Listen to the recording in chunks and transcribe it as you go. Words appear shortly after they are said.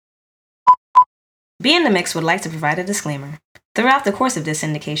Be in the Mix would like to provide a disclaimer. Throughout the course of this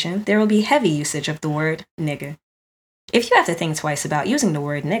syndication, there will be heavy usage of the word nigga. If you have to think twice about using the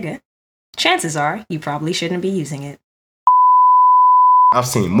word nigga, chances are you probably shouldn't be using it. I've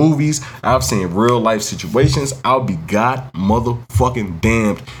seen movies, I've seen real life situations. I'll be god motherfucking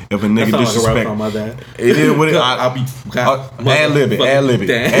damned if a nigga disrespect. Like my dad. It is what it. I'll be ad-lib it.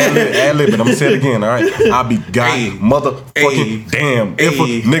 I'm gonna say it again. All right, I'll be god motherfucking damn if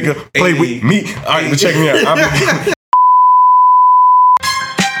a nigga play with me. All right, but check me out.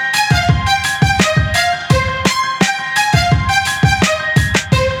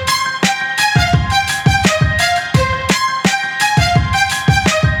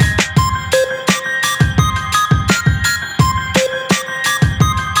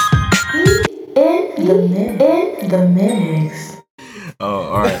 In the Mix.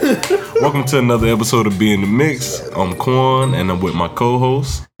 All right. Welcome to another episode of Be in the Mix. I'm Quan, and I'm with my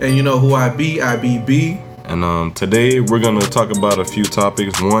co-host. And you know who I be B. And today we're gonna talk about a few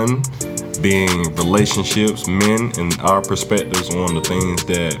topics. One being relationships, men, and our perspectives on the things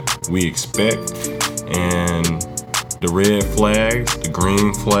that we expect, and the red flags, the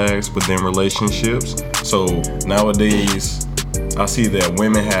green flags within relationships. So nowadays, I see that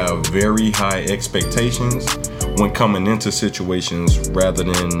women have very high expectations when coming into situations rather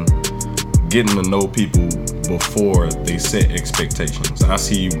than getting to know people before they set expectations. I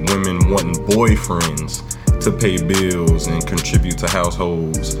see women wanting boyfriends to pay bills and contribute to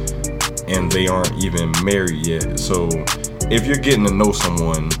households, and they aren't even married yet. So if you're getting to know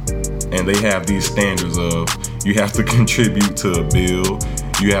someone and they have these standards of you have to contribute to a bill,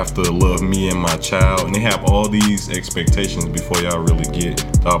 you have to love me and my child, and they have all these expectations before y'all really get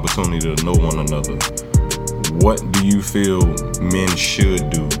the opportunity to know one another. What do you feel men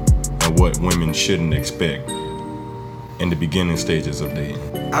should do and what women shouldn't expect in the beginning stages of dating?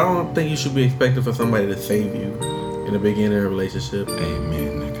 I don't think you should be expecting for somebody to save you in the beginning of a relationship.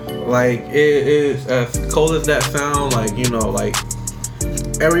 Amen, nigga. Like, it is, as cold as that sound, like, you know, like,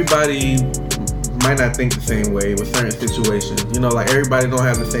 everybody might not think the same way with certain situations. You know, like, everybody don't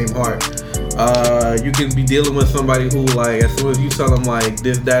have the same heart. You can be dealing with somebody who, like, as soon as you tell him, like,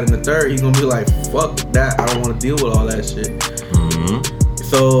 this, that, and the third, he's gonna be like, fuck that, I don't want to deal with all that shit. Mm-hmm.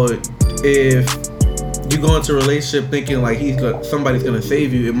 So if you go into a relationship thinking like somebody's gonna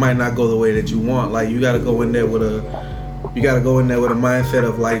save you, it might not go the way that you want. Like, you gotta go in there with a mindset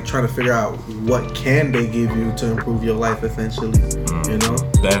of like trying to figure out what can they give you to improve your life, essentially. You know?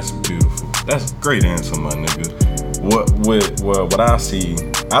 That's beautiful. That's a great answer, my nigga. What I see,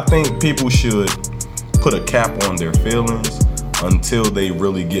 I think people should put a cap on their feelings until they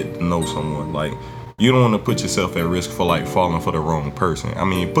really get to know someone. Like, you don't want to put yourself at risk for like falling for the wrong person. I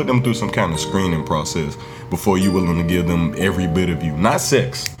mean, put them through some kind of screening process before you're willing to give them every bit of you. Not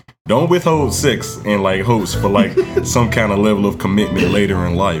sex. Don't withhold sex and like hopes for like some kind of level of commitment later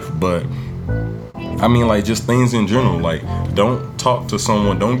in life. But I mean, like, just things in general. Like, don't talk to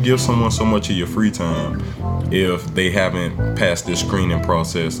someone, don't give someone so much of your free time if they haven't passed this screening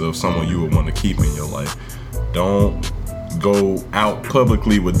process of someone you would want to keep in your life. Don't go out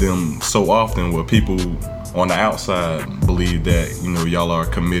publicly with them so often where people on the outside believe that, you know, y'all are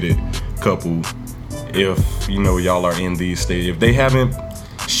a committed couple. If, you know, y'all are in these stages, if they haven't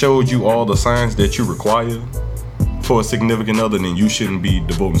showed you all the signs that you require for a significant other, then you shouldn't be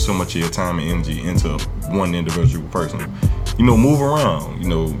devoting so much of your time and energy into one individual person. You know, move around, you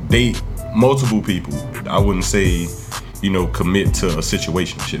know, date multiple people. I wouldn't say, you know, commit to a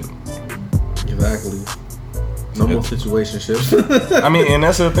situationship. Exactly. No more situationships. I mean, and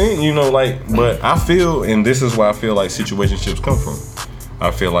that's the thing, you know, like, but I feel, and this is where I feel like situationships come from.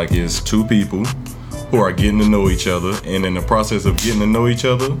 I feel like it's two people who are getting to know each other, and in the process of getting to know each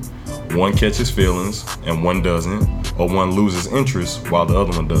other, one catches feelings and one doesn't, or one loses interest while the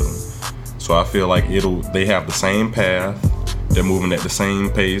other one doesn't. So I feel like they have the same path, they're moving at the same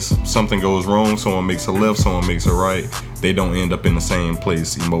pace. Something goes wrong, someone makes a left, someone makes a right. They don't end up in the same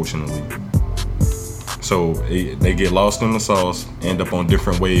place emotionally. So they get lost in the sauce, end up on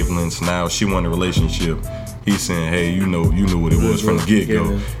different wavelengths. Now she want a relationship. He's saying, hey, you knew what it was from the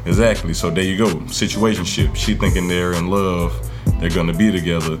get-go. Exactly. So there you go. Situationship. She thinking they're in love. They're going to be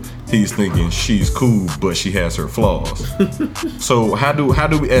together. He's thinking she's cool, but she has her flaws. So how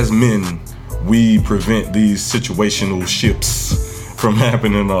do we, as men, we prevent these situational ships from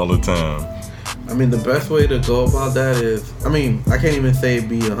happening all the time? I mean, the best way to go about that is, I mean, I can't even say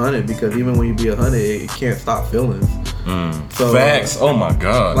be 100, because even when you be 100, it can't stop feelings. So, facts. Oh my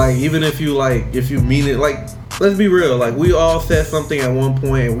God. Like, even if you mean it, like, let's be real. Like, we all said something at one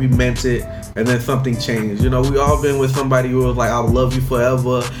point and we meant it, and then something changed. You know, we all been with somebody who was like, "I'll love you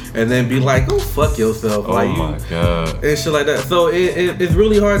forever," and then be like, "Go fuck yourself." Oh like, my god, and shit like that. So it's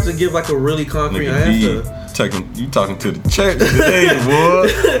really hard to give like a really concrete answer. You talking to the church today, boy.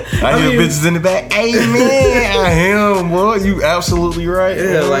 I hear bitches in the back. Amen. I am, boy. You absolutely right.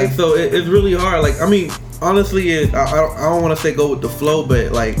 Yeah, boy. like so it's really hard. Like I mean, honestly, I don't want to say go with the flow,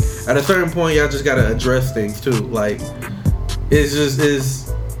 but like at a certain point, y'all just gotta address things too. Like it's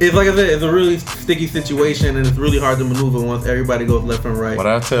like I said, it's a really sticky situation, and it's really hard to maneuver once everybody goes left and right. But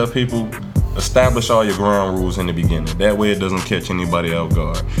I tell people, establish all your ground rules in the beginning. That way it doesn't catch anybody off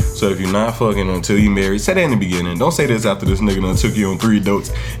guard. So if you're not fucking until you married, say that in the beginning. Don't say this after this nigga done took you on 3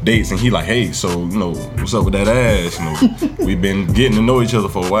 dates and he like, hey, so, you know, what's up with that ass? You know, we've been getting to know each other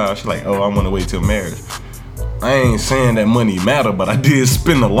for a while. She's like, oh, I want to wait till marriage. I ain't saying that money matter, but I did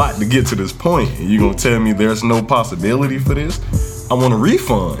spend a lot to get to this point. And you gonna tell me there's no possibility for this? I want a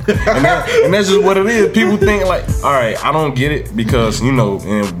refund. And that's just what it is. People think like, all right, I don't get it because, you know,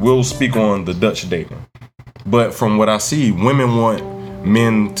 and we'll speak on the Dutch dating. But from what I see, women want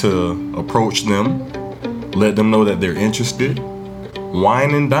men to approach them, let them know that they're interested,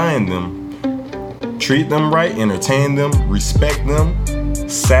 wine and dine them, treat them right, entertain them, respect them,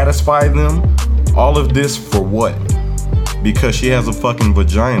 satisfy them. All of this for what? Because she has a fucking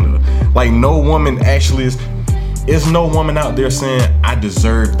vagina. Like no woman actually is. There's no woman out there saying, I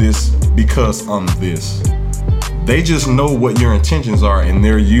deserve this because I'm this. They just know what your intentions are and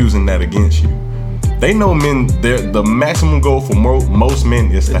they're using that against you. They know men, the maximum goal for most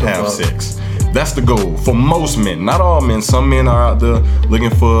men is to have sex. That's the goal for most men. Not all men. Some men are out there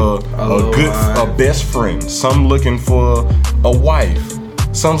looking for a best friend. Some looking for a wife.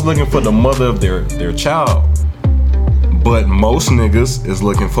 Some's looking for the mother of their child. But most niggas is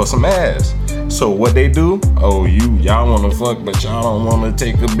looking for some ass. So what they do? Oh, y'all wanna fuck, but y'all don't wanna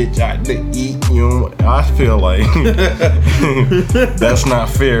take a bitch out to eat. You know, I feel like that's not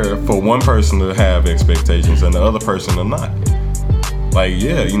fair for one person to have expectations and the other person to not. Like,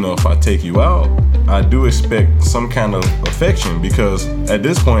 yeah, you know, if I take you out, I do expect some kind of affection because at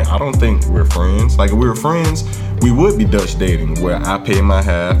this point, I don't think we're friends. Like, if we were friends, we would be Dutch dating where I pay my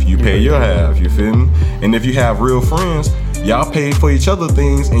half, you pay your half, you feel me? And if you have real friends, y'all pay for each other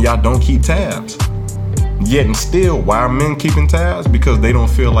things and y'all don't keep tabs. Yet and still, why are men keeping tabs? Because they don't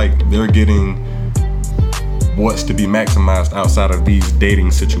feel like they're getting what's to be maximized outside of these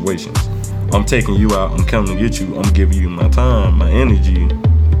dating situations. I'm taking you out, I'm coming to get you, I'm giving you my time, my energy.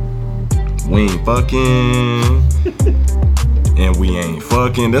 We ain't fucking, and we ain't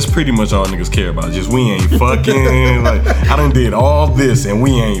fucking. That's pretty much all niggas care about. Just we ain't fucking. Like, I done did all this and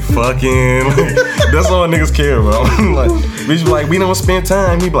we ain't fucking. Like, that's all niggas care about. Like, bitch be like, we don't spend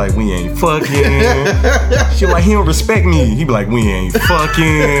time. He be like, we ain't fucking. She like, he don't respect me. He be like, we ain't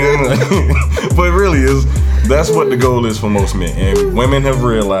fucking. But it really is. That's what the goal is for most men. And women have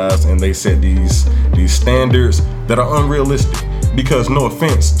realized, and they set these standards that are unrealistic. Because no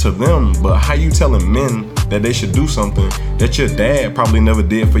offense to them, but how you telling men that they should do something that your dad probably never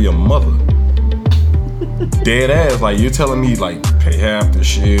did for your mother? Dead ass, like you're telling me like pay half the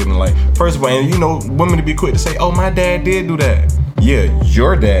shit and like, first of all, and you know, women to be quick to say, oh, my dad did do that. Yeah,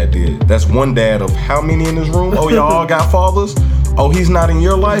 your dad did. That's one dad of how many in this room? Oh, y'all all got fathers? Oh, he's not in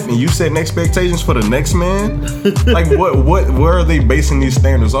your life and you setting expectations for the next man? Like where are they basing these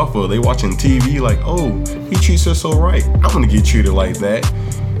standards off of? They watching TV like, oh, he treats her so right. I'm gonna get treated like that.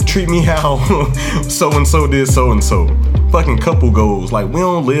 Treat me how so-and-so did so-and-so. Fucking couple goals. Like, we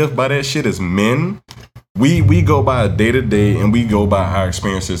don't live by that shit as men. We go by day to day and we go by our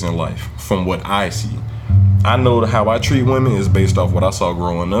experiences in life from what I see. I know how I treat women is based off what I saw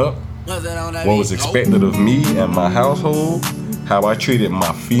growing up, what was expected of me and my household, how I treated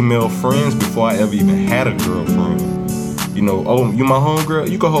my female friends before I ever even had a girlfriend. You know, oh, you my homegirl,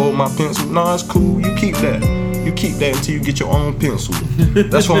 you can hold my pencil. Nah, it's cool, you keep that. You keep that until you get your own pencil.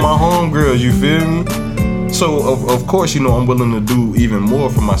 That's for my homegirls, you feel me? So, of course, you know, I'm willing to do even more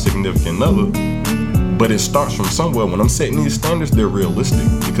for my significant other. But it starts from somewhere. When I'm setting these standards, they're realistic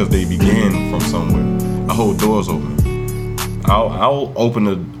because they began from somewhere. I hold doors open. I'll open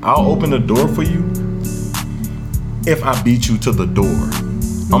the door for you if I beat you to the door.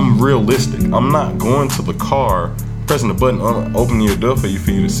 I'm realistic. I'm not going to the car, pressing the button, opening your door for you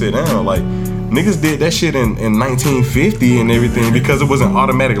to sit down. Like, niggas did that shit in 1950 and everything because it wasn't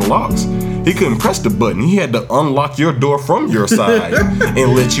automatic locks. He couldn't press the button. He had to unlock your door from your side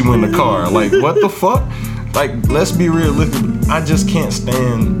and let you in the car. Like, what the fuck? Like, let's be realistic. I just can't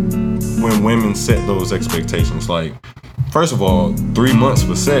stand when women set those expectations. Like, first of all, 3 months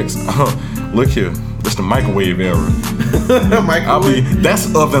for sex. Look here. It's the microwave era. Microwave?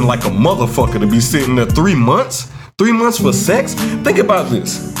 That's oven like a motherfucker to be sitting there 3 months? 3 months for sex? Think about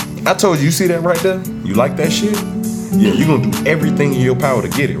this. I told you see that right there? You like that shit? Yeah, you're gonna do everything in your power to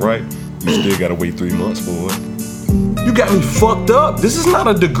get it, right? You still gotta wait 3 months for it. You got me fucked up. This is not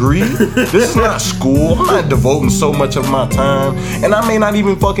a degree. This is not school. I'm not devoting so much of my time, and I may not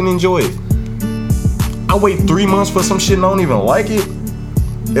even fucking enjoy it. I wait 3 months for some shit and I don't even like it.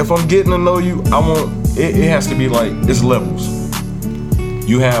 If I'm getting to know you, I want it has to be like, it's levels.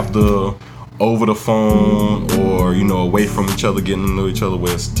 You have the over the phone or, you know, away from each other, getting to know each other,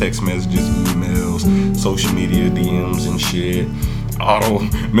 where it's text messages, emails, social media, DMs and shit.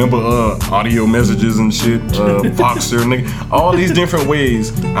 Audio messages and shit, Voxer, nigga. All these different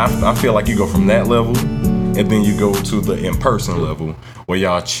ways. I feel like you go from that level and then you go to the in-person level where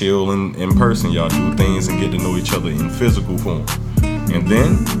y'all chill in person, y'all do things and get to know each other in physical form. And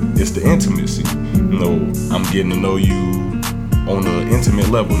then it's the intimacy. You know, I'm getting to know you on the intimate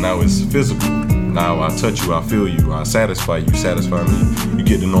level. Now it's physical. Now I touch you, I feel you, I satisfy you, satisfy me. You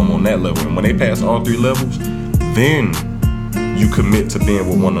get to know them on that level. And when they pass all 3 levels, then you commit to being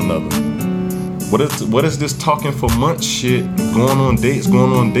with one another. What is this talking for months shit? Going on dates.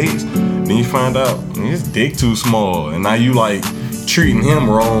 Then you find out his dick too small, and now you like treating him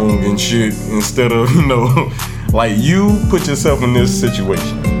wrong and shit instead of, you know, like you put yourself in this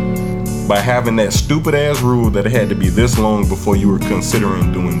situation by having that stupid ass rule that it had to be this long before you were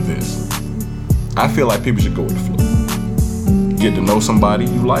considering doing this. I feel like people should go with the flow. Get to know somebody,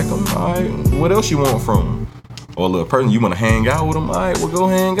 you like them, alright, what else you want from them? Or the person you want to hang out with them, alright, well go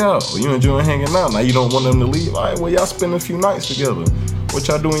hang out. Or you enjoying hanging out, now you don't want them to leave, alright, well y'all spend a few nights together. What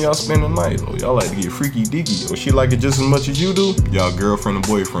y'all doing, y'all spend the night? Or y'all like to get freaky deaky? Or she like it just as much as you do? Y'all girlfriend and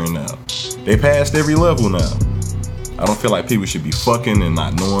boyfriend now. They passed every level now. I don't feel like people should be fucking and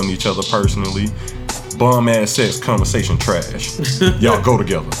not knowing each other personally. Bum ass sex, conversation trash. Y'all go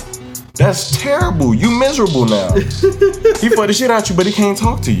together. That's terrible. You miserable now. He fucked the shit out you, but he can't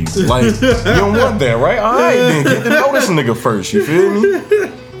talk to you. Like, you don't want that, right? Alright, then get to know this nigga first, you feel me?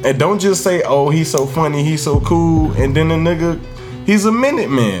 And don't just say, oh, he's so funny, he's so cool, and then the nigga, he's a minute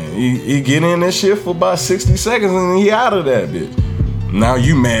man. He get in that shit for about 60 seconds and then he out of that bitch. Now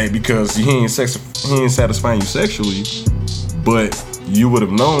you mad because he ain't satisfying you sexually, but you would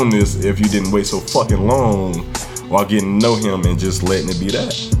have known this if you didn't wait so fucking long while getting to know him and just letting it be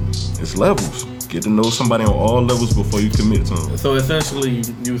that. It's levels. Get to know somebody on all levels before you commit to them. So essentially,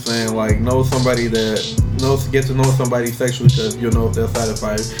 you saying like get to know somebody sexually because you know if they'll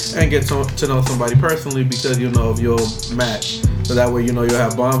satisfy you, and get to know somebody personally because you know if you'll match. So that way you know you'll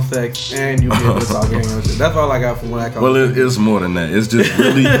have bomb sex and you'll be able to talk and shit. That's all I got from when I come. Well, it's more than that. It's just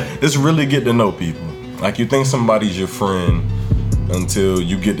really, it's really get to know people. Like you think somebody's your friend until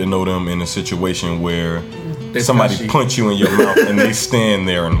you get to know them in a situation where somebody punch you in your mouth and they stand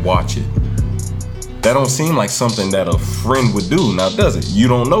there and watch it. That don't seem like something that a friend would do, now does it? You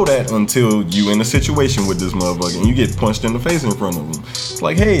don't know that until you in a situation with this motherfucker and you get punched in the face in front of him. It's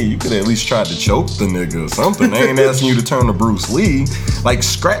like, hey, you could at least try to choke the nigga or something. They ain't asking you to turn to Bruce Lee. Like,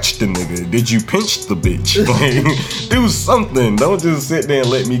 scratch the nigga. Did you pinch the bitch? Like, do something. Don't just sit there and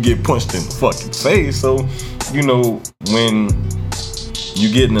let me get punched in the fucking face. So, you know, when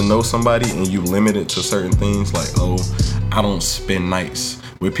you getting to know somebody and you limit it to certain things, like, oh, I don't spend nights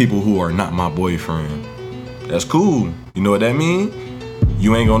with people who are not my boyfriend. That's cool. You know what that mean?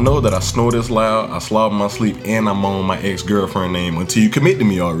 You ain't gonna know that I snore this loud, I slob in my sleep, and I'm on my ex-girlfriend name until you commit to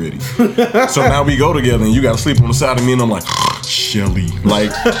me already. So now we go together and you gotta sleep on the side of me and I'm like, Shelly. Like,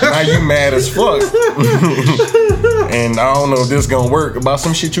 now you mad as fuck. And I don't know if this gonna work about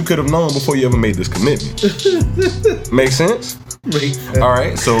some shit you could have known before you ever made this commitment. Make sense?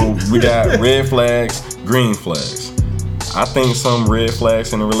 Alright, so we got red flags, green flags. I think some red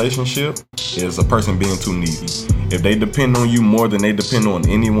flags in a relationship is a person being too needy. If they depend on you more than they depend on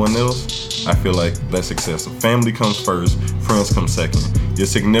anyone else, I feel like that's excessive. Family comes first, friends come second. Your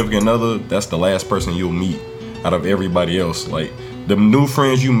significant other, that's the last person you'll meet out of everybody else. Like, the new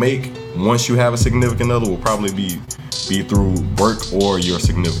friends you make once you have a significant other will probably be through work or your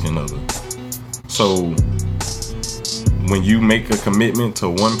significant other. So when you make a commitment to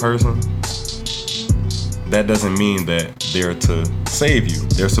one person, that doesn't mean that they're to save you.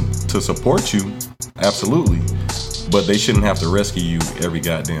 They're to support you, absolutely. But they shouldn't have to rescue you every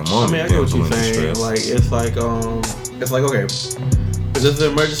goddamn moment. I mean, I get what you're saying. Like, it's like, okay, if there's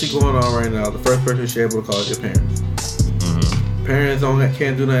an emergency going on right now, the first person you should be able to call is your parents. Mm-hmm. Parents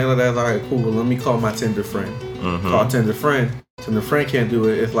can't do nothing like that. It's like, all right, cool, well, let me call my Tinder friend. Mm-hmm. Call Tinder friend. Tinder friend can't do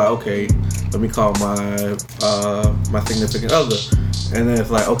it. It's like, okay, let me call my significant other. And then it's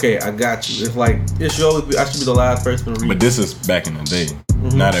like, okay, I got you. It's like I should be the last person to read. But this is back in the day.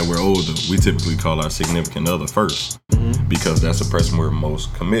 Now that we're older, we typically call our significant other first because that's the person we're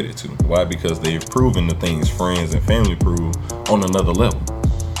most committed to. Why? Because they've proven the things friends and family prove on another level.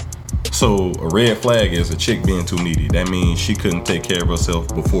 So a red flag is a chick being too needy. That means she couldn't take care of herself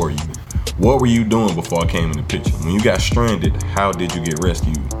before you. What were you doing before I came in the picture? When you got stranded, how did you get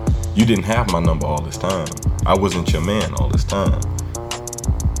rescued? You didn't have my number all this time. I wasn't your man all this time.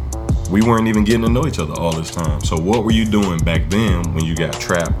 We weren't even getting to know each other all this time. So what were you doing back then when you got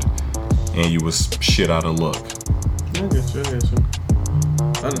trapped and you was shit out of luck? I get you.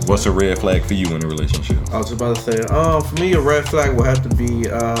 What's a red flag for you in a relationship? I was about to say, for me, a red flag would have to be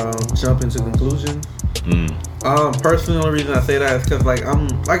jumping to conclusions. Personally, the only reason I say that is because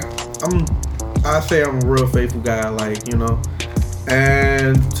I say I'm a real faithful guy, like, you know.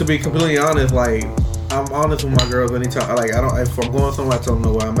 And to be completely honest, like, I'm honest with my girls anytime. Like, if I'm going somewhere, I tell them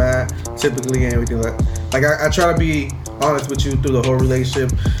know where I'm at, typically, and everything like I try to be honest with you through the whole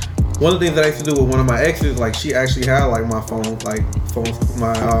relationship. One of the things that I used to do with one of my exes, like, she actually had like my phone, my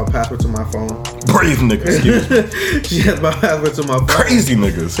password to my phone. Brave nigga, excuse me. She has my password to my phone. Crazy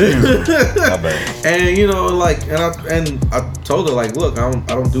nigga, excuse me. My bad. And you know, like, and I told her, like, look, I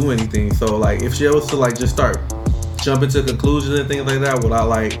don't do anything. So like, if she was to like just start jumping to conclusions and things like that, without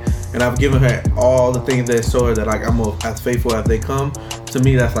like, and I've given her all the things that show her that like I'm as faithful as they come. To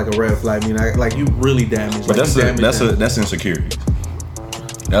me, that's like a red flag. I mean, like, you really damaged. But like, that's insecurity.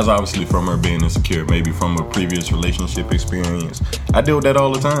 That's obviously from her being insecure, maybe from a previous relationship experience. I deal with that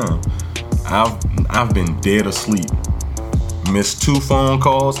all the time. I've been dead asleep, missed 2 phone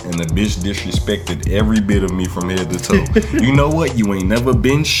calls, and the bitch disrespected every bit of me from head to toe. You know what? You ain't never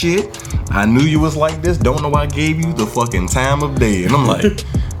been shit. I knew you was like this. Don't know why I gave you the fucking time of day. And I'm like,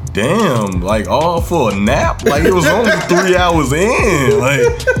 damn, like, all for a nap? Like, it was only 3 hours in.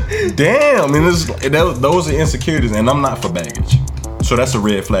 Like, damn. And those are insecurities, and I'm not for baggage. So that's a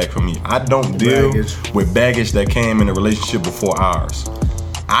red flag for me. I don't deal with baggage that came in a relationship before ours.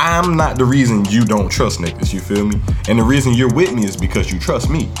 I'm not the reason you don't trust niggas, you feel me? And the reason you're with me is because you trust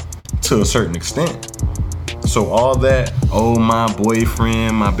me to a certain extent. So all that, oh, my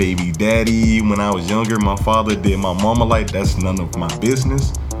boyfriend, my baby daddy, when I was younger, my father did my mama like, that's none of my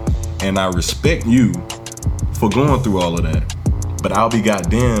business. And I respect you for going through all of that. But I'll be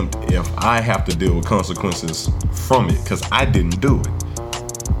goddamned if I have to deal with consequences from it, because I didn't do it.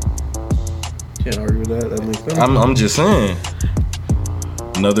 Can't argue with that. That makes sense. I'm just saying.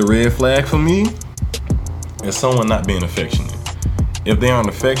 Another red flag for me is someone not being affectionate. If they aren't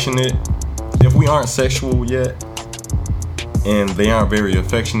affectionate, if we aren't sexual yet, and they aren't very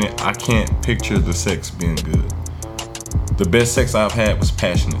affectionate, I can't picture the sex being good. The best sex I've had was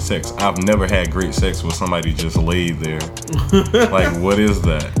passionate sex. I've never had great sex with somebody just laid there. Like, what is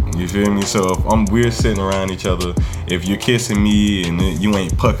that? You feel me? So if we're sitting around each other, if you're kissing me and you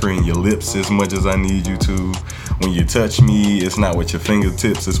ain't puckering your lips as much as I need you to, when you touch me, it's not with your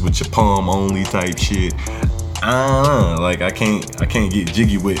fingertips, it's with your palm only type shit. Like, I can't get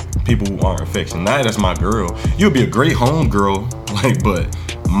jiggy with people who aren't affectionate. Now that's my girl. You'll be a great home girl, like, but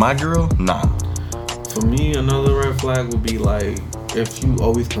my girl, nah. For me, another red flag would be like if you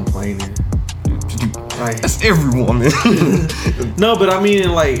always complaining. Like, that's every woman. No, but I mean,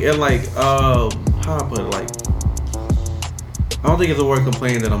 how I put it, like, I don't think it's the word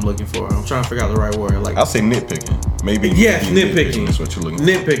complaining that I'm looking for. I'm trying to figure out the right word. Like, I'll say nitpicking. Maybe. Yes, nitpicking. That's what you're looking for.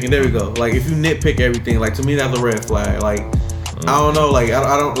 Nitpicking. There we go. Like, if you nitpick everything, like, to me that's a red flag. Like, I don't know. Like,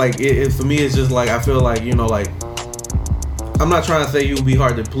 I don't like it. For me, it's just like, I feel like, you know, like, I'm not trying to say you'll be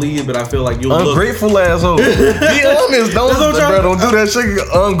hard to please, but I feel like you'll ungrateful asshole. Be honest, don't do that shit.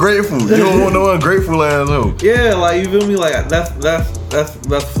 Ungrateful. You don't want no ungrateful asshole. Yeah, like, you feel me? Like, that's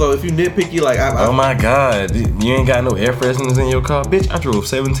so if you nitpicky, like, oh my god, you ain't got no air fresheners in your car, bitch. I drove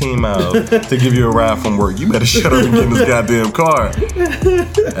 17 miles to give you a ride from work. You better shut up and get in this goddamn car.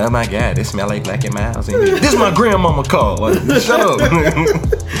 Oh my god, it smell like Black & Miles in here. This is my grandmama car. Like, shut up.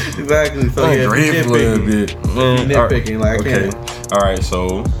 Exactly. So ungrateful a bit. Nitpicking, like, I can't. All right,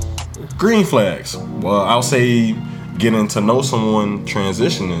 so green flags. Well, I'll say getting to know someone,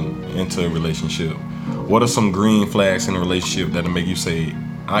 transitioning into a relationship. What are some green flags in a relationship that'll make you say,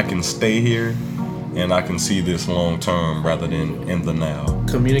 I can stay here and I can see this long term rather than in the now?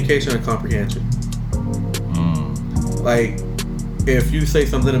 Communication and comprehension. Like, if you say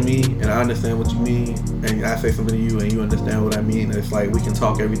something to me and I understand what you mean, and I say something to you and you understand what I mean, it's like we can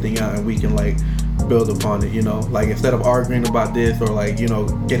talk everything out and we can, like, build upon it, you know? Like, instead of arguing about this or, like, you know,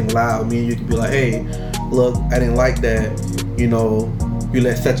 getting loud, me and you can be like, hey, look, I didn't like that, you know, you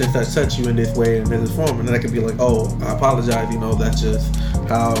let such and such touch you in this way and in this form, and then I could be like, oh, I apologize, you know, that's just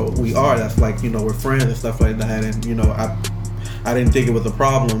how we are. That's like, you know, we're friends and stuff like that, and you know, I didn't think it was a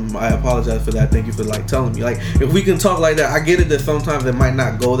problem. I apologize for that. Thank you for like telling me. Like, if we can talk like that, I get it that sometimes it might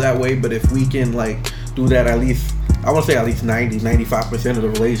not go that way, but if we can like do that at least, I want to say at least 95% of the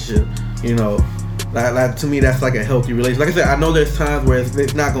relationship, you know, that to me, that's like a healthy relationship. Like I said, I know there's times where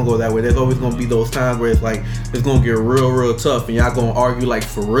it's not gonna go that way. There's always gonna be those times where it's like it's gonna get real tough, and y'all gonna argue like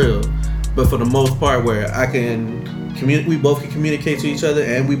for real. But for the most part, where we both can communicate to each other,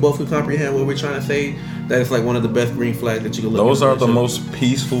 and we both can comprehend what we're trying to say. That is like one of the best green flags that you can look at. Those are the most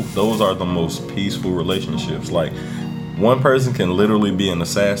peaceful relationships. Like, one person can literally be an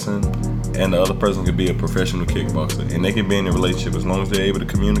assassin and the other person could be a professional kickboxer, and they can be in a relationship. As long as they're able to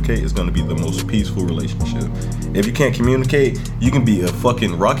communicate, it's going to be the most peaceful relationship. If you can't communicate, you can be a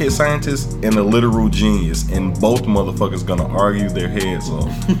fucking rocket scientist and a literal genius, and both motherfuckers gonna argue their heads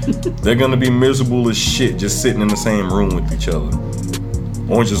off. They're gonna be miserable as shit just sitting in the same room with each other.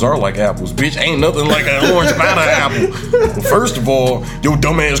 Oranges are like apples, bitch. Ain't nothing like an orange about an apple. Well, first of all, your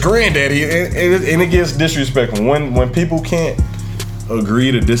dumbass granddaddy, and it gets disrespectful when people can't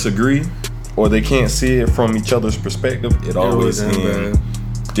agree to disagree, or they can't see it from each other's perspective. It always ends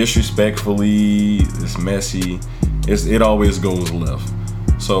disrespectfully. It's messy. It always goes left.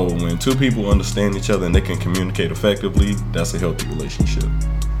 So when two people understand each other and they can communicate effectively, that's a healthy relationship,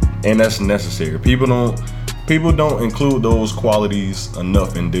 and that's necessary. People don't include those qualities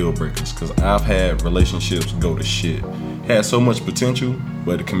enough in deal breakers, because I've had relationships go to shit. Had so much potential,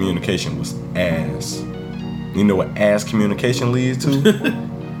 but the communication was ass. You know what ass communication leads to?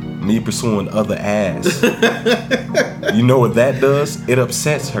 Me pursuing other ass. You know what that does? It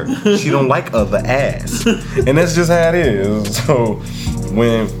upsets her. She don't like other ass. And that's just how it is. So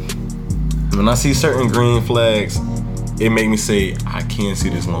when I see certain green flags, it make me say, I can't see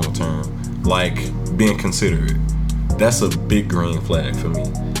this long term. Like being considerate. That's a big green flag for me.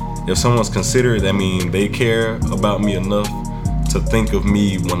 If someone's considerate, that means they care about me enough to think of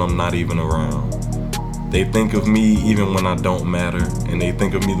me when I'm not even around. They think of me even when I don't matter, and they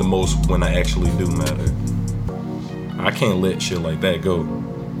think of me the most when I actually do matter. I can't let shit like that go.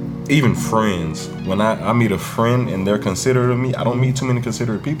 Even friends, when I meet a friend and they're considerate of me, I don't meet too many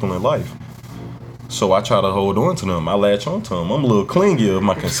considerate people in life. So I try to hold on to them. I latch on to them. I'm a little clingy of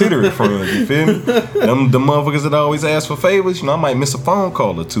my considerate friends, you feel me? Them the motherfuckers that always ask for favors, you know, I might miss a phone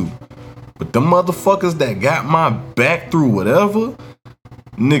call or two. But them motherfuckers that got my back through whatever,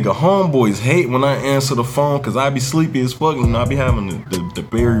 nigga, homeboys hate when I answer the phone because I be sleepy as fuck, and I be having the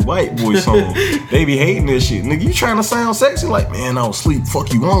Barry White voice on. They be hating this shit. Nigga, you trying to sound sexy? Like, man, I don't sleep.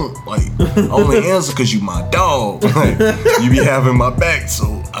 Fuck you won't. Like, I only answer because you my dog. Like, you be having my back,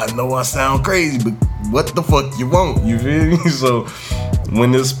 so I know I sound crazy, but what the fuck you want? You feel me? So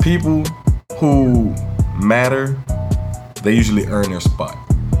when there's people who matter, they usually earn their spot.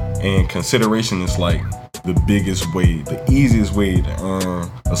 And consideration is like the biggest way, the easiest way to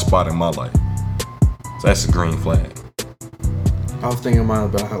earn a spot in my life. So that's a green flag. I was thinking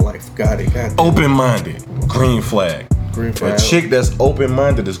about how like forgot it. Open-minded, green flag. Green flag. A chick that's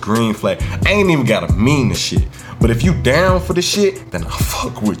open-minded is green flag. I ain't even gotta mean the shit. But if you down for the shit, then I'll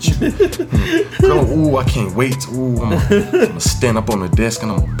fuck with you. Girl, ooh, I can't wait. Ooh, I'm gonna stand up on the desk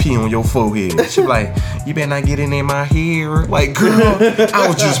and I'm gonna pee on your forehead. She be like, you better not get in my hair. Like, girl, I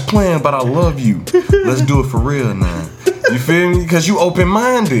was just playing, but I love you. Let's do it for real now. You feel me? Because you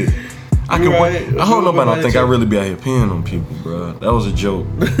open-minded. I hope nobody don't think I really be out here peeing on people, bro. That was a joke.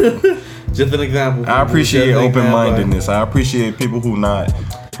 Just an example. I appreciate open-mindedness. I appreciate people who not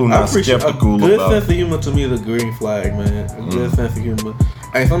skeptical about. A good about. sense of humor to me is a green flag, man. A good sense of humor.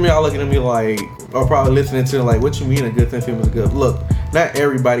 Hey, some of y'all looking at me like, or probably listening to like, what you mean a good sense of humor is good? Look, not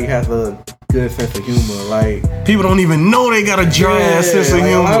everybody has a good sense of humor. Like, people don't even know they got a dry ass sense of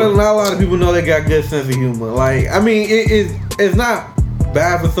humor. Not a lot of people know they got good sense of humor. Like, I mean, it's not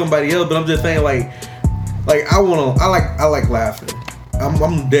bad for somebody else, but I'm just saying like I like laughing.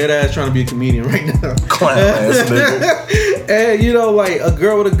 I'm dead ass trying to be a comedian right now. Clown ass nigga. And you know, like a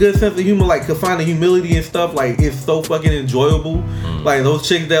girl with a good sense of humor, like could find the humility and stuff. Like it's so fucking enjoyable. Like those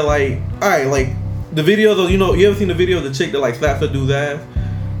chicks that like, all right, like the videos of, you know, you ever seen the video of the chick that like slaps her dude's ass?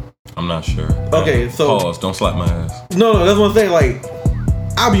 I'm not sure. Okay, so pause. Don't slap my ass. No, that's what I'm saying. Like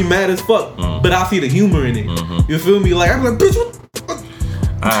I'll be mad as fuck, but I see the humor in it. You feel me? Like I'm like, bitch, what?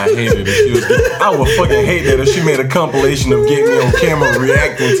 I hate it if she was. I would fucking hate that if she made a compilation of getting me on camera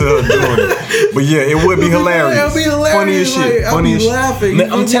reacting to her doing it. But yeah, it would be hilarious. It would be hilarious. Funny as shit. Like, funny as shit. Laughing.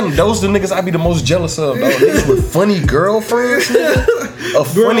 I'm telling you, those are the niggas I be the most jealous of. Dog. Niggas with funny girlfriends. A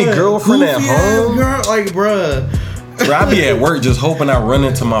funny girlfriend at home. Girl, like, bruh. Bro, I be at work just hoping I run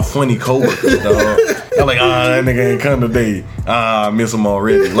into my funny coworkers, dog. I'm like, that nigga ain't come today. I miss him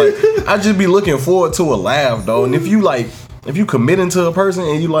already. Like, I just be looking forward to a laugh, dog. And if you committing to a person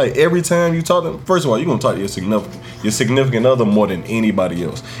and you like every time you talk to them, first of all, you're gonna talk to your significant other more than anybody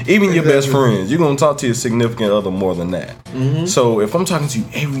else. Even your best friends, you're gonna talk to your significant other more than that. Mm-hmm. So if I'm talking to you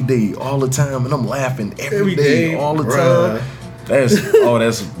every day, all the time, and I'm laughing every day, all the time,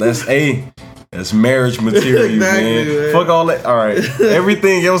 that's marriage material, man. Fuck all that. All right,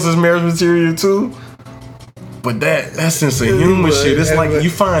 everything else is marriage material too. But that sense of humor shit, it's like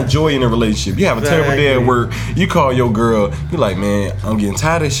you find joy in a relationship. You have a terrible day at work. You call your girl. You like, man, I'm getting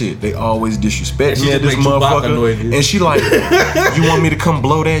tired of shit. They always disrespect me at this motherfucker. And she like, you want me to come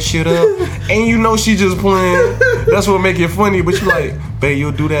blow that shit up? And you know she just playing. That's what make it funny. But you like, babe,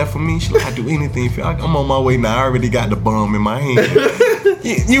 you'll do that for me? She like, I do anything for you. I'm on my way now. I already got the bomb in my hand.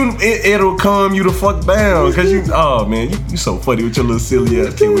 It'll calm you the fuck down. Cause you so funny with your little silly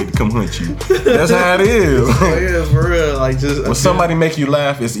ass. Can't wait to come hunt you. That's how it is. Yeah, for real. Like just when somebody make you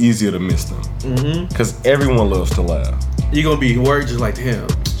laugh, it's easier to miss them. Mm-hmm. Cause everyone loves to laugh. You're gonna be worried just like, damn.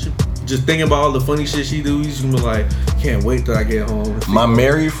 Just thinking about all the funny shit she do, you're gonna be like, can't wait till I get home. My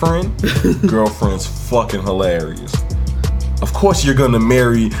married friend, girlfriend's fucking hilarious. Of course you're gonna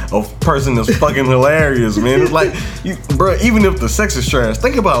marry a person that's fucking hilarious, man. It's like, bro, even if the sex is trash,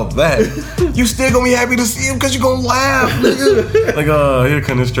 think about that. You still gonna be happy to see him because you're gonna laugh, nigga. Like, here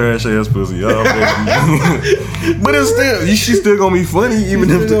come this trash ass pussy. Oh, but it's still, she's still gonna be funny, even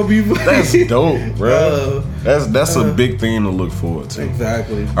if that's dope, bro. That's a big thing to look forward to.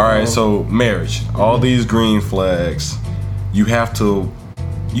 Exactly. All right, so marriage, all these green flags, you have to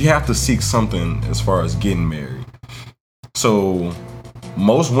seek something as far as getting married. So,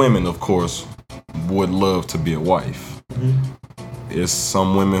 most women, of course, would love to be a wife. Mm-hmm. There's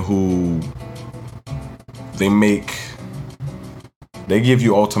some women who they give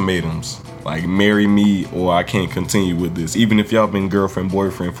you ultimatums, like marry me or I can't continue with this. Even if y'all been girlfriend,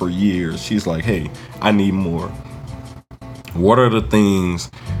 boyfriend for years, she's like, hey, I need more. What are the things,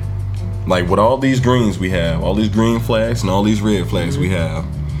 like with all these greens we have, all these green flags and all these red flags we have,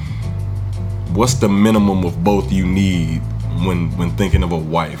 what's the minimum of both you need when thinking of a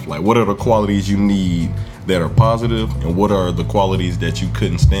wife? Like, what are the qualities you need that are positive, and what are the qualities that you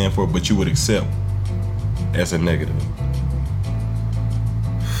couldn't stand for but you would accept as a negative?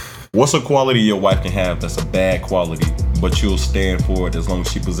 What's a quality your wife can have that's a bad quality but you'll stand for it as long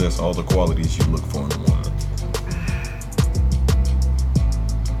as she possesses all the qualities you look for in a woman?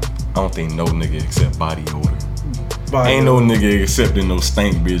 I don't think no nigga accept body odor. Ain't no nigga accepting no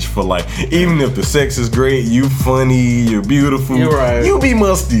stank bitch for like, even if the sex is great, you funny, you're beautiful, you're right. You be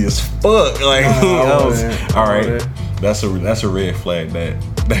musty as fuck. Like, all right, that's a red flag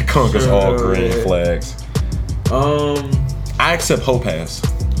that conquers all green flags. I accept hoe pass.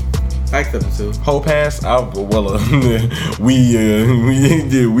 I accept it too. Hoe pass, we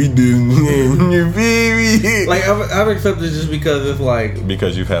do. Like I've accepted it just because it's like,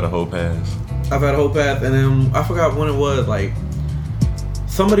 because you've had a hoe pass. I've had a whole path, and then I forgot when it was. Like,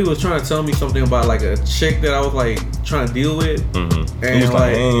 somebody was trying to tell me something about like a chick that I was like trying to deal with, and he was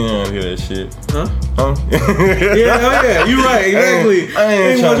like, I ain't hear that shit. Huh? Yeah, you're right, exactly. I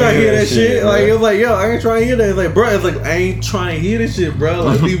ain't trying to hear that shit. Like, it was like, yo, I ain't trying to hear that. It's like, bro, it's like, I ain't trying to hear this shit, bro.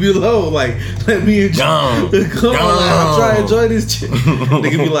 Like, leave me alone. Like, let me enjoy. Come on, like, I'm trying to enjoy this shit.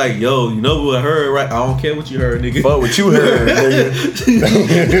 Nigga be like, yo, you know what I heard, right? I don't care what you heard, nigga. Fuck what you heard, nigga.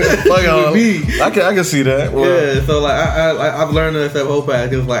 Fuck on me. I can see that. Well, yeah, so like, I've learned to accept hope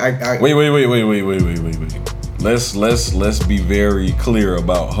path. Cause like, Wait. Let's be very clear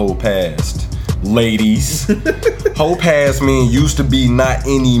about hoe past. Ladies, hoe pass mean used to be, not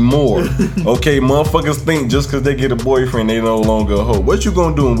anymore. Okay, motherfuckers think just because they get a boyfriend they no longer a hoe. What you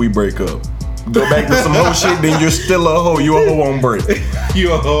gonna do when we break up? Go back to some hoe shit, then you're still a hoe. You a hoe on break.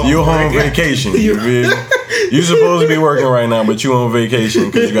 You a hoe on vacation. You feel? You supposed to be working right now, but you on vacation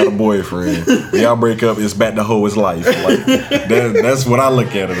because you got a boyfriend. When y'all break up, it's back to hoe is life. Like that's what I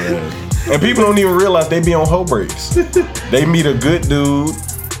look at it as. And people don't even realize they be on hoe breaks. They meet a good dude,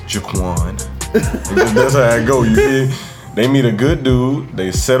 Jaquan. That's how I go, you feel? They meet a good dude,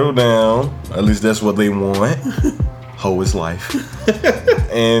 they settle down, at least that's what they want. Hoe is life.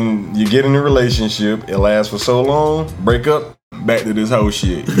 And you get in a relationship, it lasts for so long, break up, back to this hoe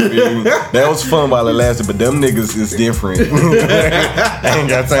shit. You feel me? That was fun while it lasted, but them niggas is different. I ain't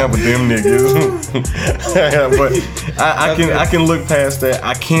got time for them niggas. But I can look past that.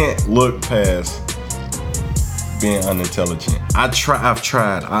 I can't look past being unintelligent. I've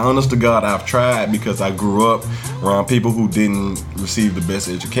tried. I honest to God, I've tried because I grew up around people who didn't receive the best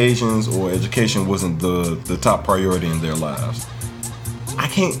educations, or education wasn't the top priority in their lives. I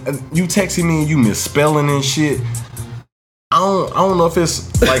can't. You texting me and you misspelling and shit. I don't know if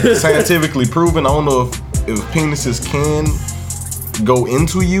it's like scientifically proven. I don't know if penises can go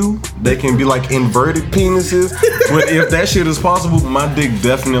into you. They can be like inverted penises. But if that shit is possible, my dick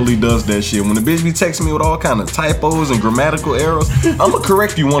definitely does that shit. When the bitch be texting me with all kind of typos and grammatical errors, I'ma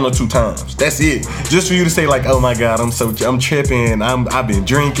correct you 1 or 2 times. That's it. Just for you to say like, oh my God, I'm tripping, I've been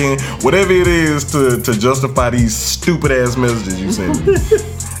drinking, whatever it is to justify these stupid ass messages you send me.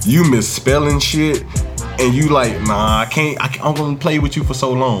 You misspelling shit and you like, nah, I'm gonna play with you for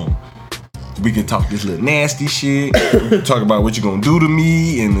so long. We can talk this little nasty shit. We can talk about what you gonna do to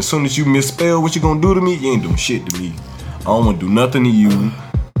me, and as soon as you misspell what you gonna do to me, you ain't doing shit to me. I don't wanna do nothing to you.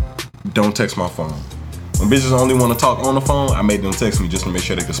 Don't text my phone. When bitches only wanna talk on the phone, I make them text me just to make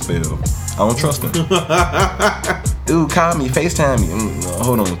sure they can spell. I don't trust them. Dude, call me, FaceTime me.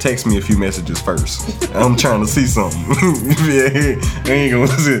 Hold on, text me a few messages first. I'm trying to see something. Yeah, I ain't gonna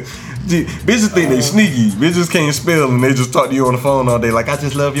see. Bitches think they sneaky. Bitches can't spell and they just talk to you on the phone all day like, I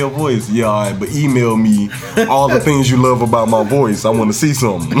just love your voice. Yeah, alright, but email me all the things you love about my voice. I want to see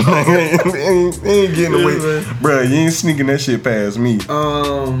something. ain't getting away. Bruh, you ain't sneaking that shit past me.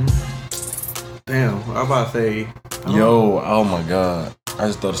 Damn, I'm about to say. Yo, oh my God. I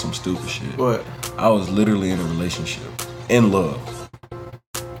just thought of some stupid shit. What? I was literally in a relationship. In love.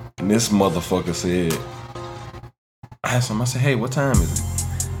 And this motherfucker said, I asked him, I said, hey, what time is it?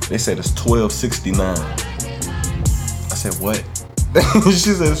 They said it's 12:69. I said, what?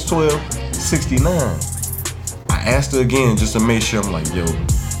 She said it's 12:69. I asked her again just to make sure. I'm like, yo,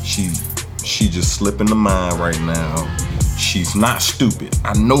 she just slipping the mind right now. She's not stupid.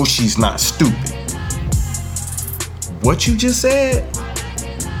 I know she's not stupid. What you just said?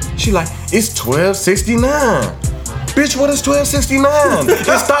 She like, it's 12:69. Bitch, what is 12:69? It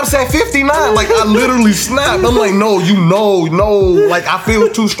stops at 59. Like, I literally snapped. I'm like, no, like, I feel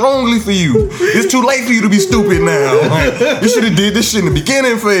too strongly for you. It's too late for you to be stupid now. Like, you should have did this shit in the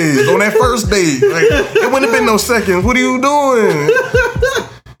beginning phase on that first date. Like, it wouldn't have been no seconds. What are you doing?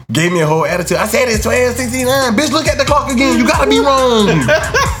 Gave me a whole attitude. I said it's 12:69. Bitch, look at the clock again. You gotta be wrong.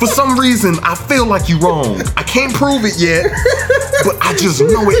 For some reason, I feel like you wrong. I can't prove it yet, but I just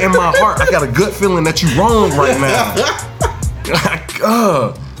know it in my heart. I got a gut feeling that you wrong right now.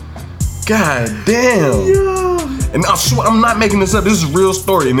 God damn. Yeah. And I swear, I'm not making this up. This is a real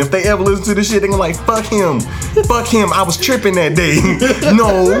story. And if they ever listen to this shit, they're gonna like, fuck him. Fuck him. I was tripping that day.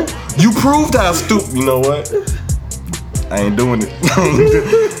 No, you proved how stupid. You know what? I ain't doing it.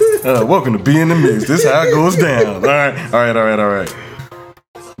 Welcome to Be in the Mix. This is how it goes down. All right.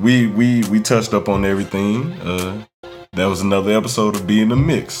 We touched up on everything. That was another episode of Be in the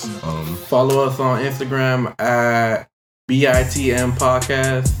Mix. Follow us on Instagram at BITM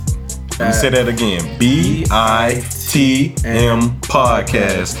Podcast. Let me say that again. BITM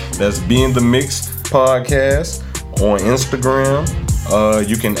Podcast. That's Be in the Mix Podcast on Instagram.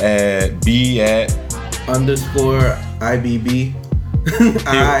 You can add B at _IBB.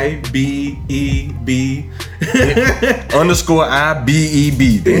 IBEB.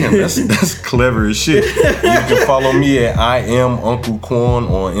 _IBEB. Damn, that's clever as shit. You can follow me at I am Uncle Quan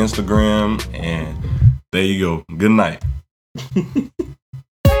on Instagram. And there you go. Good night.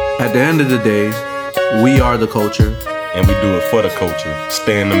 At the end of the day, we are the culture. And we do it for the culture.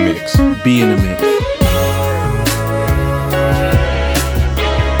 Stay in the mix. Be in the mix.